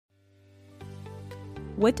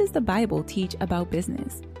what does the Bible teach about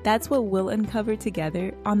business? That's what we'll uncover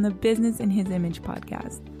together on the Business in His Image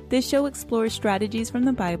podcast. This show explores strategies from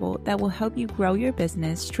the Bible that will help you grow your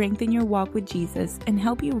business, strengthen your walk with Jesus, and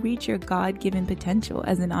help you reach your God-given potential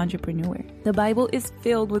as an entrepreneur. The Bible is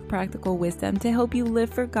filled with practical wisdom to help you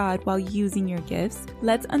live for God while using your gifts.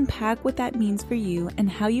 Let's unpack what that means for you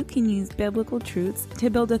and how you can use biblical truths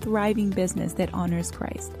to build a thriving business that honors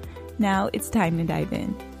Christ. Now it's time to dive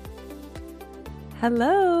in.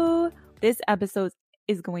 Hello! This episode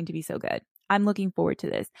is going to be so good. I'm looking forward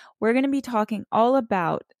to this. We're going to be talking all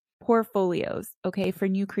about portfolios, okay, for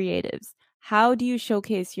new creatives. How do you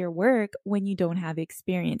showcase your work when you don't have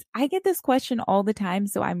experience? I get this question all the time,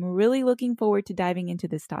 so I'm really looking forward to diving into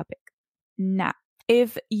this topic. Now,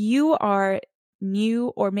 if you are new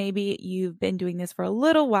or maybe you've been doing this for a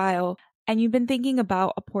little while and you've been thinking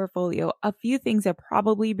about a portfolio, a few things have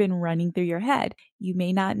probably been running through your head. You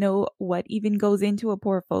may not know what even goes into a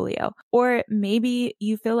portfolio, or maybe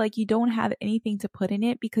you feel like you don't have anything to put in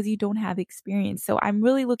it because you don't have experience. So I'm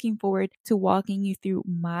really looking forward to walking you through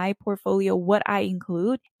my portfolio, what I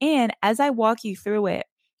include. And as I walk you through it,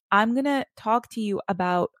 I'm going to talk to you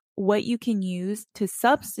about what you can use to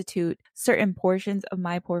substitute certain portions of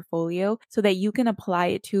my portfolio so that you can apply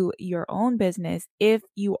it to your own business. If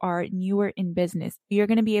you are newer in business, you're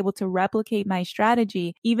going to be able to replicate my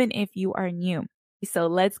strategy even if you are new. So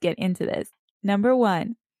let's get into this. Number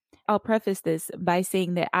one, I'll preface this by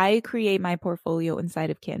saying that I create my portfolio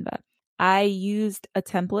inside of Canva. I used a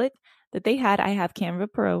template that they had. I have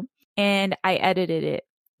Canva Pro and I edited it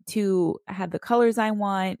to have the colors I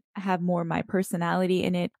want, have more of my personality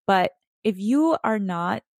in it. But if you are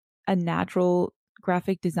not a natural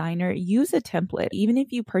graphic designer, use a template. Even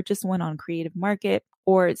if you purchase one on Creative Market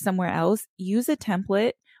or somewhere else, use a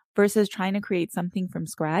template versus trying to create something from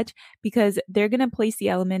scratch, because they're going to place the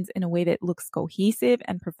elements in a way that looks cohesive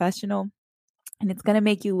and professional. And it's going to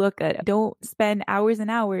make you look good. Don't spend hours and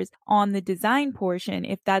hours on the design portion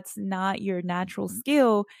if that's not your natural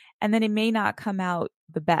skill, and then it may not come out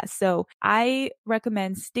the best. So I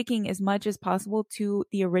recommend sticking as much as possible to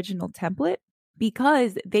the original template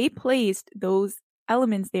because they placed those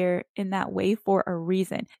elements there in that way for a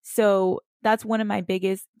reason. So that's one of my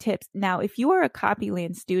biggest tips. Now, if you are a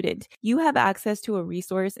Copyland student, you have access to a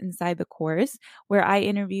resource inside the course where I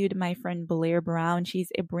interviewed my friend Blair Brown. She's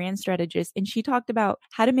a brand strategist, and she talked about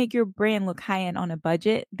how to make your brand look high-end on a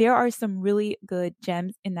budget. There are some really good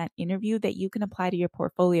gems in that interview that you can apply to your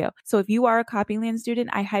portfolio. So if you are a Copyland student,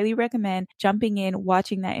 I highly recommend jumping in,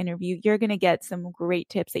 watching that interview. You're going to get some great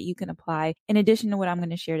tips that you can apply in addition to what I'm going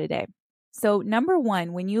to share today. So number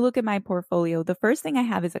one, when you look at my portfolio, the first thing I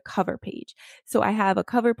have is a cover page. So I have a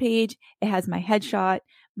cover page. It has my headshot,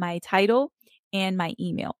 my title, and my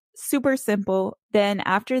email. Super simple. Then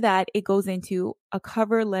after that, it goes into a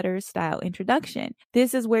cover letter style introduction.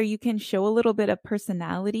 This is where you can show a little bit of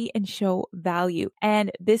personality and show value.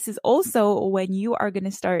 And this is also when you are going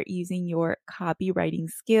to start using your copywriting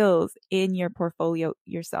skills in your portfolio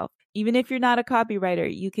yourself. Even if you're not a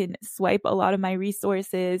copywriter, you can swipe a lot of my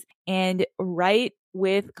resources and write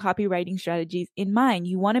with copywriting strategies in mind.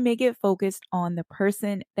 You want to make it focused on the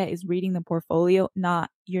person that is reading the portfolio, not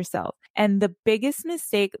yourself. And the biggest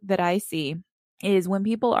mistake that I see is when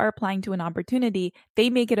people are applying to an opportunity, they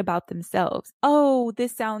make it about themselves. Oh,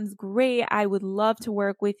 this sounds great. I would love to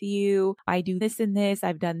work with you. I do this and this.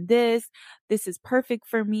 I've done this. This is perfect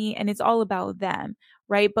for me. And it's all about them,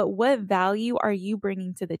 right? But what value are you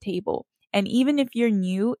bringing to the table? And even if you're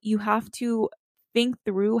new, you have to think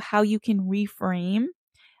through how you can reframe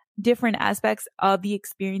different aspects of the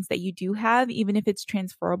experience that you do have, even if it's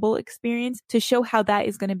transferable experience, to show how that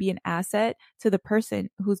is going to be an asset to the person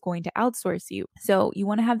who's going to outsource you. So you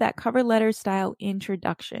want to have that cover letter style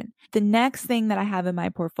introduction. The next thing that I have in my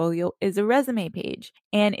portfolio is a resume page,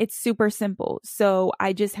 and it's super simple. So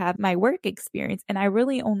I just have my work experience, and I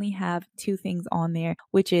really only have two things on there,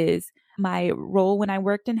 which is my role when I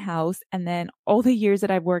worked in house, and then all the years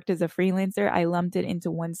that I've worked as a freelancer, I lumped it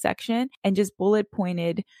into one section and just bullet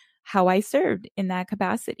pointed how I served in that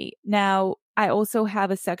capacity. Now, I also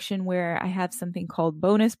have a section where I have something called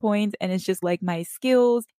bonus points, and it's just like my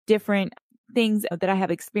skills, different things that I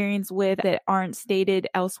have experience with that aren't stated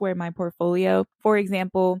elsewhere in my portfolio. For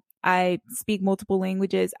example, I speak multiple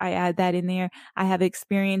languages. I add that in there. I have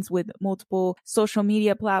experience with multiple social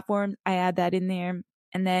media platforms. I add that in there.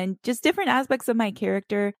 And then just different aspects of my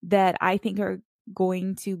character that I think are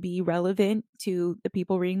going to be relevant to the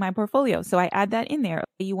people reading my portfolio. So I add that in there.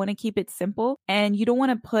 You want to keep it simple, and you don't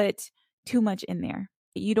want to put too much in there.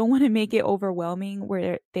 You don't want to make it overwhelming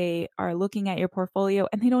where they are looking at your portfolio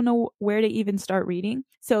and they don't know where to even start reading.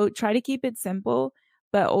 So try to keep it simple,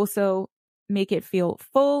 but also make it feel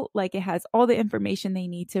full, like it has all the information they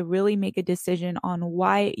need to really make a decision on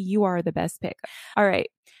why you are the best pick. All right.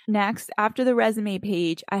 Next, after the resume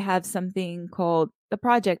page, I have something called the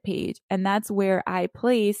project page, and that's where I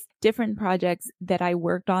place different projects that I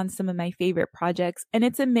worked on, some of my favorite projects. And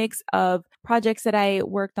it's a mix of projects that I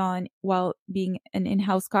worked on while being an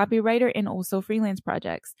in-house copywriter and also freelance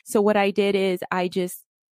projects. So what I did is I just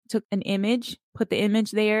took an image, put the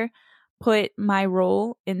image there, put my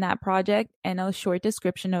role in that project and a short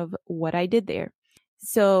description of what I did there.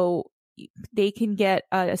 So they can get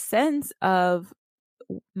a sense of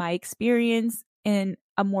my experience in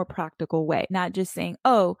a more practical way, not just saying,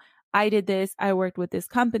 oh, I did this, I worked with this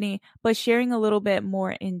company, but sharing a little bit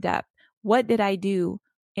more in depth. What did I do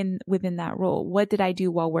within that role? What did I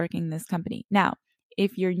do while working in this company? Now,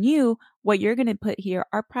 if you're new, what you're going to put here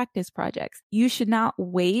are practice projects. You should not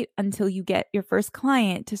wait until you get your first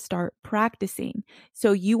client to start practicing.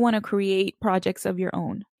 So you want to create projects of your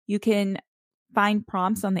own. You can find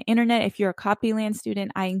prompts on the internet. If you're a Copyland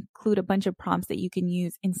student, I include a bunch of prompts that you can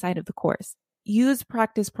use inside of the course. Use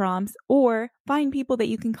practice prompts or find people that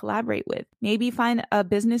you can collaborate with. Maybe find a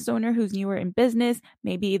business owner who's newer in business.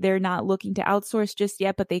 Maybe they're not looking to outsource just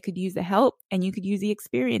yet, but they could use the help and you could use the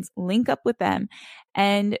experience. Link up with them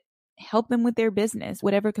and help them with their business,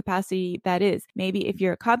 whatever capacity that is. Maybe if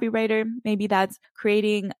you're a copywriter, maybe that's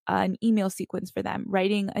creating an email sequence for them,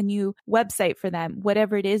 writing a new website for them,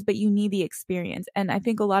 whatever it is, but you need the experience. And I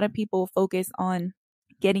think a lot of people focus on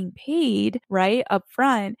getting paid right up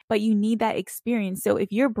front, but you need that experience. So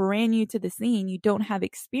if you're brand new to the scene, you don't have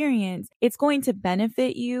experience, it's going to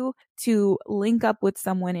benefit you to link up with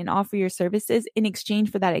someone and offer your services in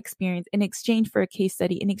exchange for that experience, in exchange for a case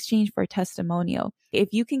study, in exchange for a testimonial. If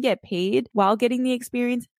you can get paid while getting the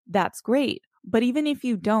experience, that's great. But even if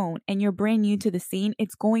you don't and you're brand new to the scene,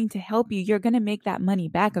 it's going to help you. You're going to make that money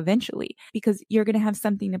back eventually because you're going to have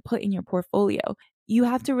something to put in your portfolio. You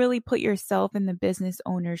have to really put yourself in the business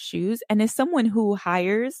owner's shoes. And as someone who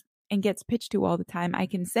hires and gets pitched to all the time, I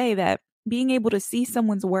can say that being able to see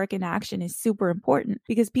someone's work in action is super important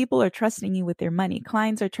because people are trusting you with their money.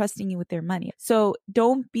 Clients are trusting you with their money. So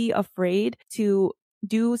don't be afraid to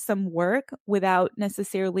do some work without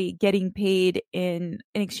necessarily getting paid in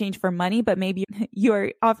exchange for money, but maybe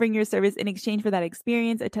you're offering your service in exchange for that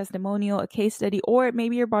experience, a testimonial, a case study, or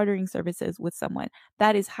maybe you're bartering services with someone.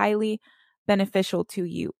 That is highly beneficial to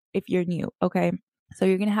you if you're new. Okay. So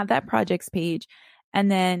you're going to have that projects page and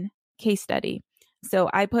then case study. So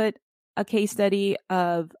I put a case study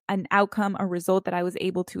of an outcome, a result that I was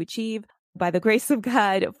able to achieve by the grace of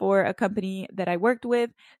God for a company that I worked with.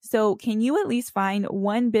 So can you at least find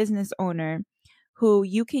one business owner who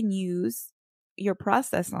you can use your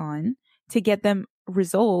process on to get them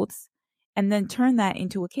results and then turn that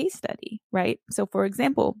into a case study, right? So for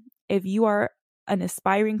example, if you are an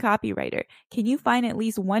aspiring copywriter, can you find at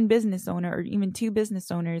least one business owner or even two business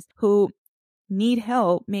owners who need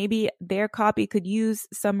help? Maybe their copy could use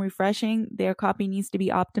some refreshing. Their copy needs to be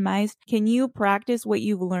optimized. Can you practice what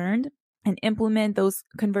you've learned and implement those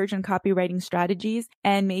conversion copywriting strategies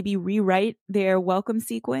and maybe rewrite their welcome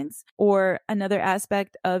sequence or another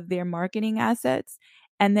aspect of their marketing assets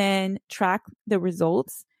and then track the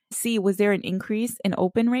results? See, was there an increase in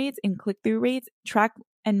open rates, in click-through rates? Track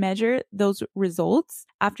and measure those results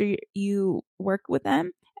after you work with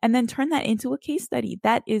them and then turn that into a case study.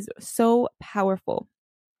 That is so powerful.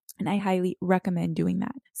 And I highly recommend doing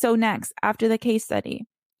that. So next, after the case study,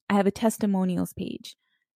 I have a testimonials page.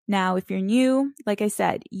 Now, if you're new, like I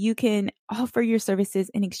said, you can offer your services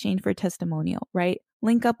in exchange for a testimonial, right?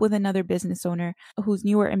 Link up with another business owner who's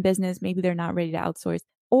newer in business. Maybe they're not ready to outsource.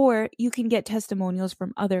 Or you can get testimonials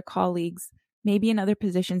from other colleagues, maybe in other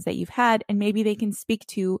positions that you've had, and maybe they can speak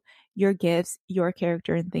to your gifts, your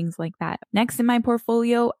character, and things like that. Next in my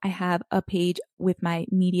portfolio, I have a page with my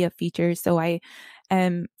media features. So I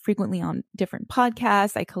am frequently on different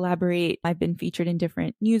podcasts. I collaborate. I've been featured in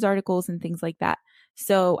different news articles and things like that.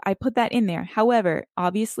 So I put that in there. However,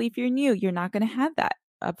 obviously, if you're new, you're not going to have that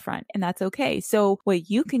upfront, and that's okay. So what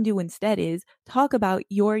you can do instead is talk about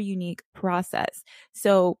your unique process.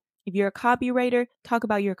 So if you're a copywriter, talk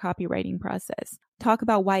about your copywriting process. Talk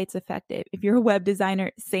about why it's effective. If you're a web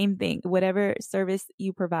designer, same thing, whatever service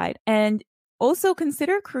you provide. And also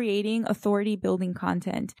consider creating authority building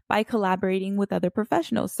content by collaborating with other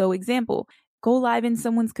professionals. So example, go live in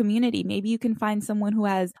someone's community. Maybe you can find someone who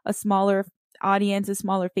has a smaller audience, a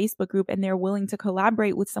smaller Facebook group, and they're willing to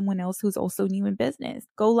collaborate with someone else who's also new in business.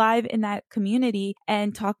 Go live in that community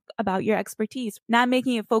and talk about your expertise, not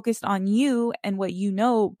making it focused on you and what you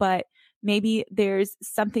know, but maybe there's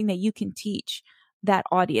something that you can teach that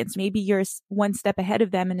audience. Maybe you're one step ahead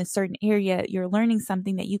of them in a certain area. You're learning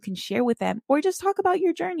something that you can share with them, or just talk about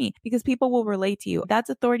your journey because people will relate to you. That's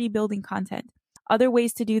authority building content. Other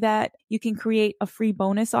ways to do that, you can create a free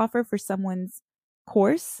bonus offer for someone's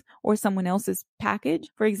course or someone else's package.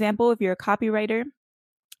 For example, if you're a copywriter,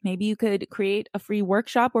 maybe you could create a free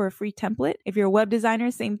workshop or a free template. If you're a web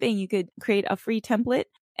designer, same thing. You could create a free template.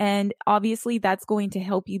 And obviously that's going to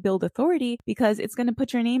help you build authority because it's going to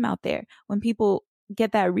put your name out there. When people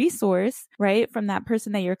get that resource, right, from that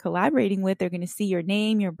person that you're collaborating with, they're going to see your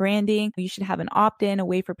name, your branding. You should have an opt-in, a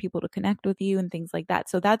way for people to connect with you and things like that.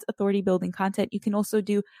 So that's authority building content. You can also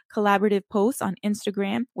do collaborative posts on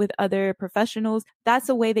Instagram with other professionals. That's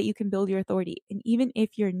a way that you can build your authority. And even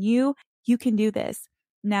if you're new, you can do this.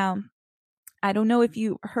 Now, I don't know if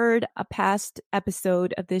you heard a past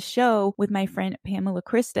episode of this show with my friend Pamela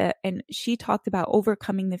Krista, and she talked about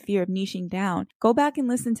overcoming the fear of niching down. Go back and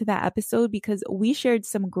listen to that episode because we shared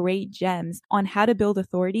some great gems on how to build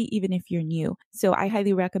authority even if you're new. So I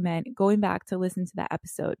highly recommend going back to listen to that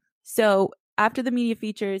episode. So after the media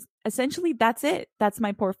features, essentially that's it. That's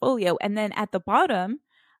my portfolio. And then at the bottom,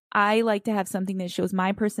 I like to have something that shows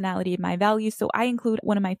my personality and my values. So I include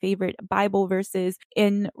one of my favorite Bible verses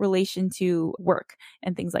in relation to work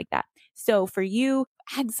and things like that. So for you,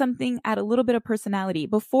 add something, add a little bit of personality.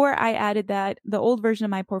 Before I added that, the old version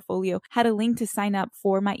of my portfolio had a link to sign up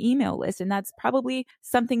for my email list. And that's probably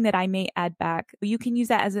something that I may add back. You can use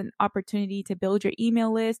that as an opportunity to build your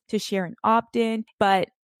email list, to share an opt-in, but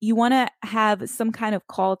you want to have some kind of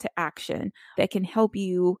call to action that can help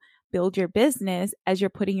you build your business as you're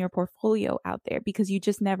putting your portfolio out there, because you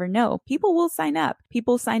just never know. People will sign up.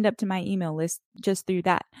 People signed up to my email list just through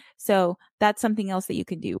that. So that's something else that you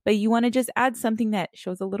can do. But you want to just add something that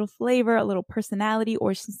shows a little flavor, a little personality,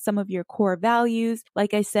 or some of your core values,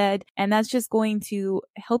 like I said, and that's just going to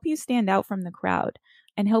help you stand out from the crowd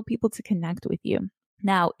and help people to connect with you.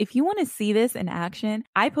 Now, if you want to see this in action,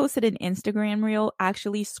 I posted an Instagram reel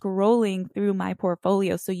actually scrolling through my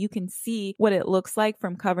portfolio so you can see what it looks like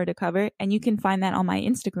from cover to cover. And you can find that on my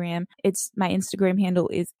Instagram. My Instagram handle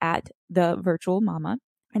is @thevirtualmama.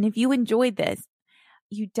 And if you enjoyed this,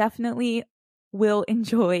 you definitely will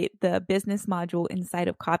enjoy the business module inside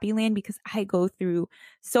of Copyland, because I go through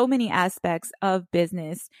so many aspects of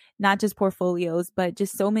business, not just portfolios, but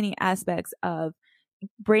just so many aspects of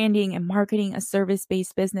branding and marketing a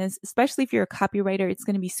service-based business. Especially if you're a copywriter, it's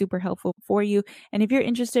going to be super helpful for you. And if you're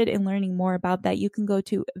interested in learning more about that, you can go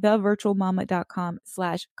to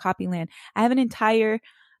thevirtualmama.com/copyland. I have an entire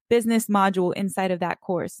business module inside of that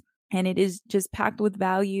course, and it is just packed with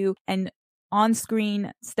value and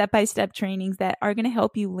on-screen step-by-step trainings that are going to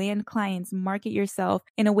help you land clients, market yourself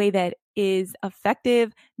in a way that is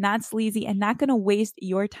effective, not sleazy, and not going to waste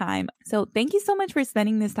your time. So thank you so much for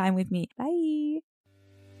spending this time with me. Bye.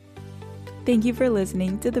 Thank you for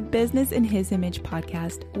listening to the Business in His Image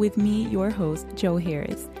podcast with me, your host, Jo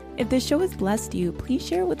Harris. If this show has blessed you, please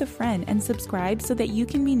share it with a friend and subscribe so that you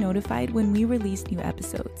can be notified when we release new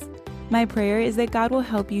episodes. My prayer is that God will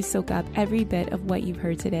help you soak up every bit of what you've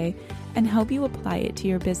heard today and help you apply it to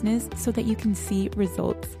your business so that you can see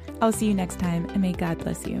results. I'll see you next time, and may God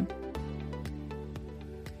bless you.